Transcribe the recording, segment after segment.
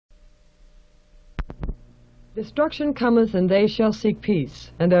Destruction cometh, and they shall seek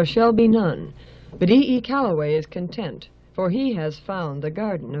peace, and there shall be none. But Callaway is content, for he has found the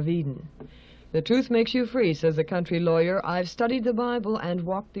Garden of Eden. The truth makes you free, says the country lawyer. I've studied the Bible and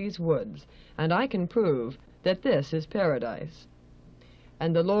walked these woods, and I can prove that this is paradise.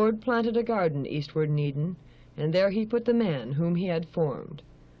 And the Lord planted a garden eastward in Eden, and there he put the man whom he had formed.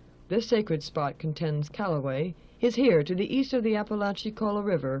 This sacred spot, contends Callaway, is here to the east of the Apalachicola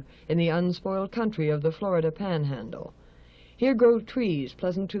River in the unspoiled country of the Florida Panhandle. Here grow trees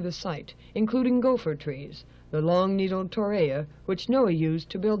pleasant to the sight, including gopher trees, the long-needled Torreya which Noah used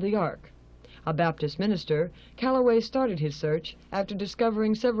to build the ark. A Baptist minister, Callaway started his search after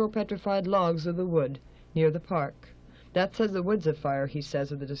discovering several petrified logs of the wood near the park. That says the woods afire, he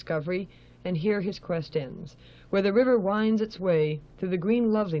says of the discovery, and here his quest ends, where the river winds its way through the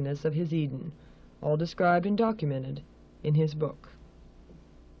green loveliness of his Eden, all described and documented in his book.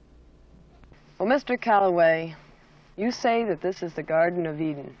 Well, Mr. Callaway, you say that this is the Garden of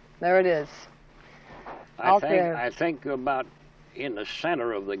Eden. There it is. I think about in the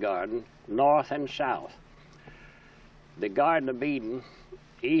center of the garden, north and south. The Garden of Eden,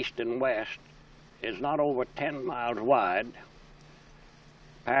 east and west, is not over 10 miles wide,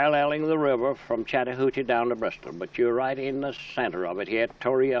 paralleling the river from Chattahoochee down to Bristol. But you're right in the center of it here at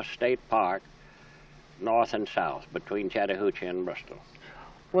Torreya State Park, north and south, between Chattahoochee and Bristol.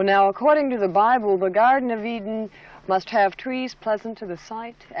 Well, now, according to the Bible, the Garden of Eden must have trees pleasant to the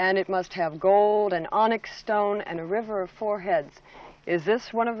sight, and it must have gold and onyx stone and a river of 4 heads. Is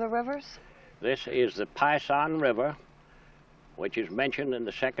this one of the rivers? This is the Pison River, which is mentioned in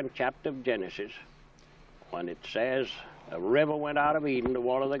the 2nd chapter of Genesis, when it says, a river went out of Eden to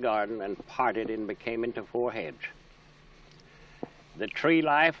water the garden and parted and became into 4 heads. The tree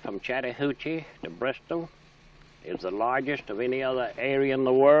life from Chattahoochee to Bristol is the largest of any other area in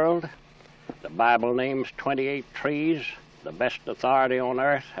the world. The Bible names 28 trees. The best authority on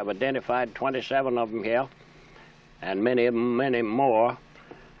earth have identified 27 of them here, and many more,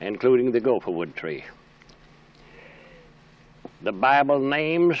 including the Gopherwood tree. The Bible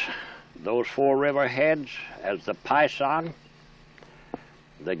names those 4 river heads as the Pison,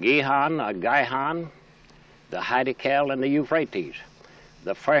 the Gihon or Gihon, the Hiddekel, and the Euphrates.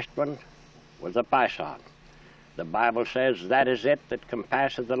 The first one was the Pison. The Bible says that is it that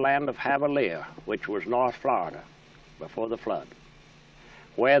compasseth the land of Havilah, which was North Florida before the flood,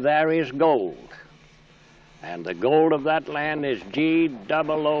 where there is gold, and the gold of that land is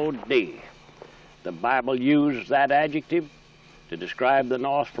G-O-O-D. The Bible used that adjective to describe the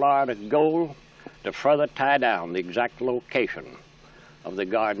North Florida gold to further tie down the exact location of the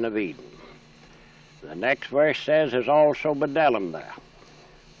Garden of Eden. The next verse says there's also bdellium there,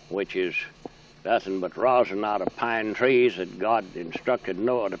 which is nothing but rosin out of pine trees that God instructed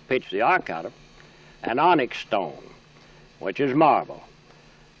Noah to pitch the ark out of, and onyx stone, which is marble.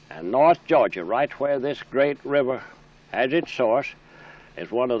 And North Georgia, right where this great river has its source, is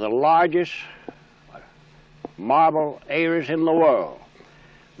one of the largest marble areas in the world.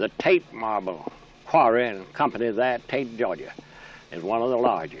 The Tate Marble Quarry and company there at Tate, Georgia, is one of the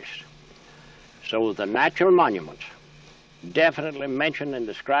largest. So the natural monuments definitely mentioned and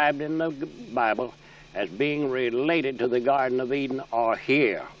described in the Bible as being related to the Garden of Eden are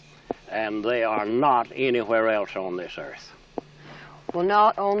here, and they are not anywhere else on this earth. Well,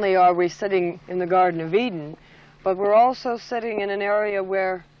 not only are we sitting in the Garden of Eden, but we're also sitting in an area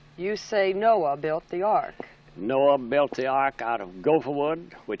where you say Noah built the ark. Noah built the ark out of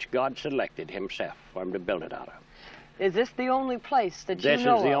Gopherwood, which God selected himself for him to build it out of. Is this the only place that you know of?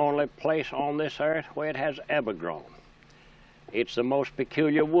 This is the only place on this earth where it has ever grown. It's the most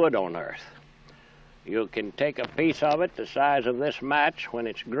peculiar wood on earth. You can take a piece of it the size of this match when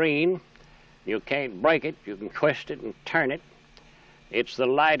it's green. You can't break it. You can twist it and turn it. It's the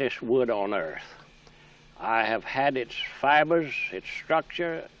lightest wood on earth. I have had its fibers, its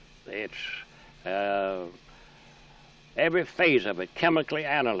structure, its every phase of it chemically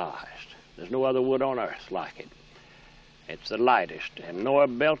analyzed. There's no other wood on earth like it. It's the lightest. And Noah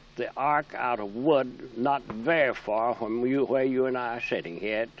built the ark out of wood not very far from where you and I are sitting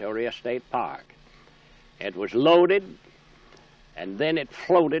here at Torreya State Park. It was loaded, and then it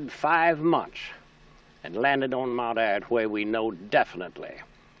floated 5 months and landed on Mount Ayr, where we know definitely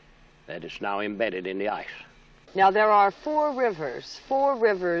that it's now embedded in the ice. Now, there are 4 rivers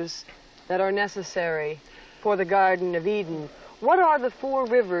that are necessary for the Garden of Eden. What are the 4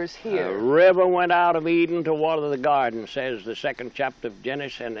 rivers here? A river went out of Eden to water the garden, says the 2nd chapter of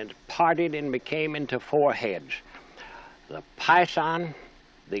Genesis, and it parted and became into 4 heads. The Pison,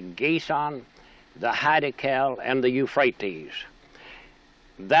 the Gihon, the Hiddekel, and the Euphrates.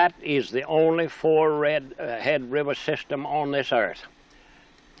 That is the only four-head river system on this earth.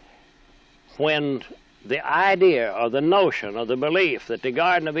 When the idea or the notion or the belief that the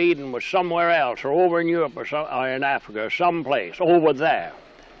Garden of Eden was somewhere else or over in Europe or in Africa or someplace over there,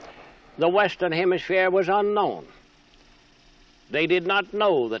 the Western Hemisphere was unknown. They did not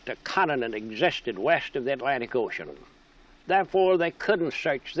know that the continent existed west of the Atlantic Ocean. Therefore, they couldn't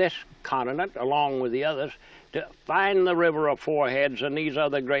search this continent along with the others to find the river of four heads and these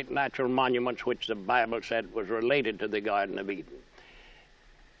other great natural monuments which the Bible said was related to the Garden of Eden.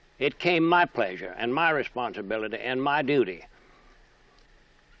 It came my pleasure and my responsibility and my duty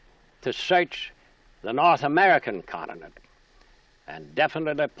to search the North American continent and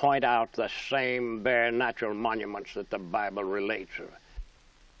definitely point out the same bare natural monuments that the Bible relates to.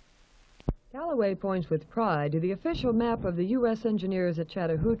 Calaway points with pride to the official map of the U.S. engineers at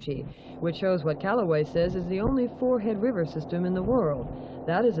Chattahoochee, which shows what Callaway says is the only four-head river system in the world.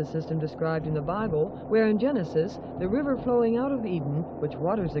 That is a system described in the Bible, where in Genesis, the river flowing out of Eden, which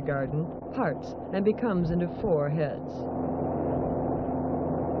waters the garden, parts and becomes into four heads.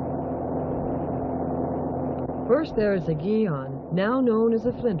 First there is the Gihon, now known as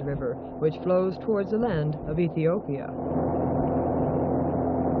the Flint River, which flows towards the land of Ethiopia.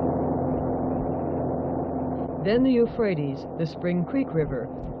 Then the Euphrates, the Spring Creek River,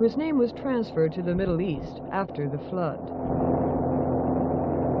 whose name was transferred to the Middle East after the flood.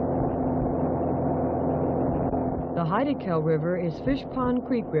 The Hiddekel River is Fish Pond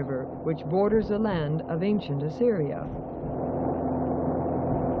Creek River, which borders the land of ancient Assyria.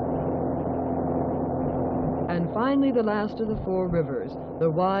 And finally the last of the four rivers,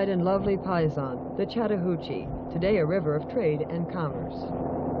 the wide and lovely Pison, the Chattahoochee, today a river of trade and commerce.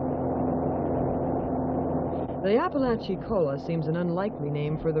 The Apalachicola seems an unlikely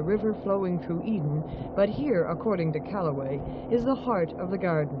name for the river flowing through Eden, but here, according to Callaway, is the heart of the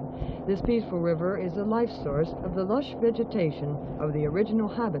garden. This peaceful river is the life source of the lush vegetation of the original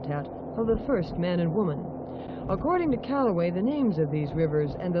habitat of the first man and woman. According to Callaway, the names of these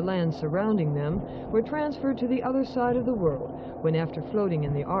rivers and the land surrounding them were transferred to the other side of the world when, after floating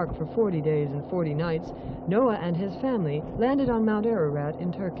in the ark for 40 days and 40 nights, Noah and his family landed on Mount Ararat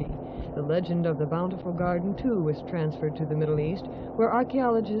in Turkey. The legend of the bountiful garden, too, was transferred to the Middle East, where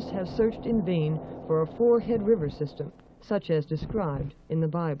archaeologists have searched in vain for a four-head river system, such as described in the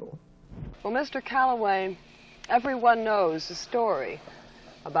Bible. Well, Mr. Callaway, everyone knows the story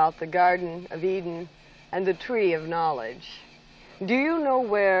about the Garden of Eden and the Tree of Knowledge. Do you know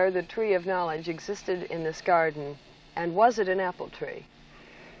where the Tree of Knowledge existed in this garden, and was it an apple tree?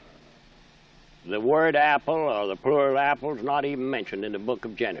 The word apple, or the plural apple, is not even mentioned in the book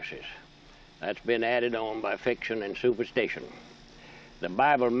of Genesis. That's been added on by fiction and superstition. The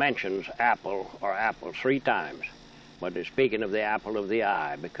Bible mentions apple or apples 3 times, but it's speaking of the apple of the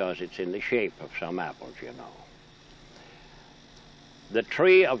eye because it's in the shape of some apples, you know. The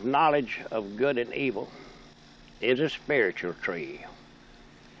tree of knowledge of good and evil is a spiritual tree.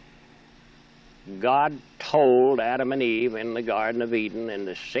 God told Adam and Eve in the Garden of Eden in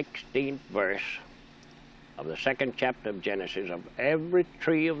the 16th verse of the 2nd chapter of Genesis, of every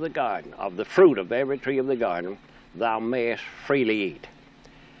tree of the garden, of the fruit of every tree of the garden, thou mayest freely eat.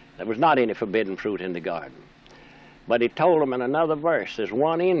 There was not any forbidden fruit in the garden. But he told them in another verse, there's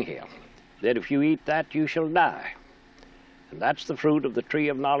one in here, that if you eat that, you shall die. And that's the fruit of the tree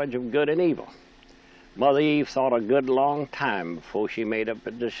of knowledge of good and evil. Mother Eve thought a good long time before she made up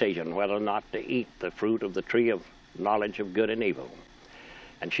a decision whether or not to eat the fruit of the tree of knowledge of good and evil.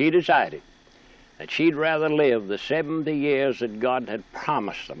 And she decided that she'd rather live the 70 years that God had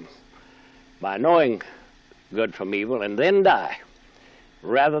promised them by knowing good from evil and then die,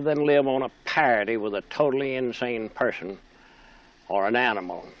 rather than live on a parity with a totally insane person or an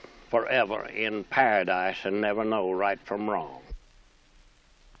animal forever in paradise and never know right from wrong.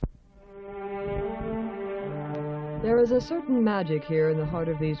 There is a certain magic here in the heart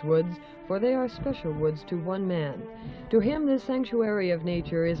of these woods, for they are special woods to one man. To him this sanctuary of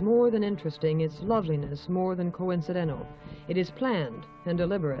nature is more than interesting, its loveliness more than coincidental. It is planned and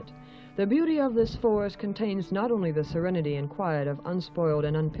deliberate. The beauty of this forest contains not only the serenity and quiet of unspoiled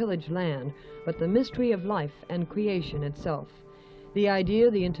and unpillaged land, but the mystery of life and creation itself. The idea,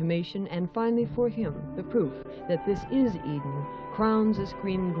 the intimation, and finally for him, the proof that this is Eden, crowns this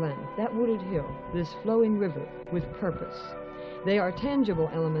green glen, that wooded hill, this flowing river, with purpose. They are tangible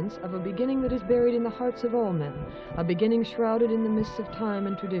elements of a beginning that is buried in the hearts of all men, a beginning shrouded in the mists of time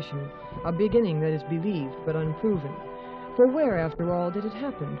and tradition, a beginning that is believed but unproven. For where, after all, did it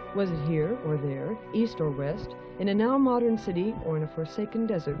happen? Was it here or there, east or west, in a now modern city or in a forsaken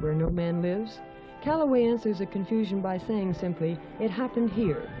desert where no man lives? Callaway answers the confusion by saying simply, "It happened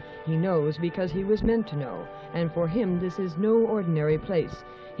here." He knows because he was meant to know, and for him this is no ordinary place.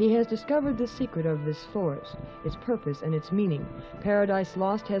 He has discovered the secret of this forest, its purpose and its meaning. Paradise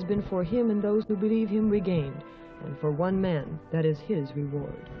lost has been for him and those who believe him regained, and for one man that is his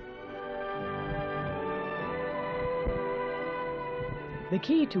reward. The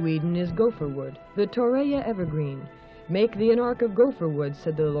key to Eden is Gopherwood, the Torreya evergreen. "Make thee an ark of Gopherwood,"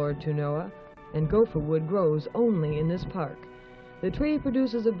 said the Lord to Noah, and Gopherwood grows only in this park. The tree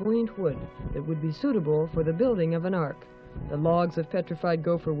produces a buoyant wood that would be suitable for the building of an ark. The logs of petrified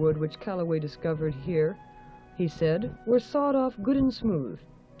gopher wood which Callaway discovered here, he said, were sawed off good and smooth,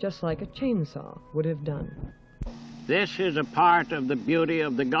 just like a chainsaw would have done. This is a part of the beauty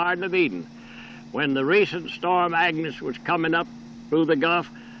of the Garden of Eden. When the recent storm Agnes was coming up through the Gulf,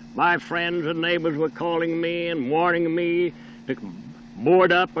 my friends and neighbors were calling me and warning me to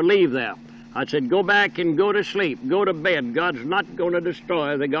board up or leave there. I said, go back and go to sleep, go to bed. God's not going to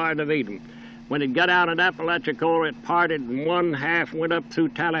destroy the Garden of Eden. When it got out at Apalachicola, it parted, and one half went up through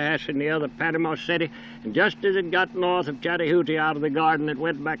Tallahassee and the other Panama City. And just as it got north of Chattahoochee out of the garden, it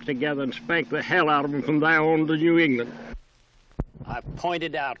went back together and spanked the hell out of them from there on to New England. I've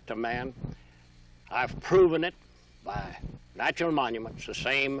pointed out to man, I've proven it by natural monuments, the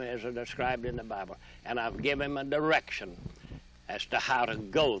same as are described in the Bible, and I've given him a direction as to how to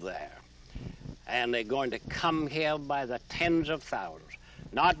go there. And they're going to come here by the tens of thousands.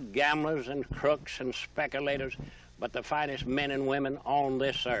 Not gamblers and crooks and speculators, but the finest men and women on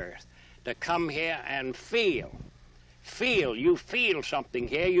this earth. To come here and feel. You feel something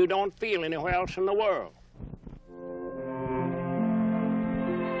here you don't feel anywhere else in the world.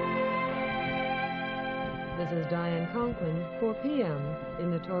 This is Diane Hoffman, 4 p.m.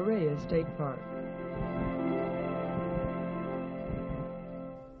 in the Torreya State Park.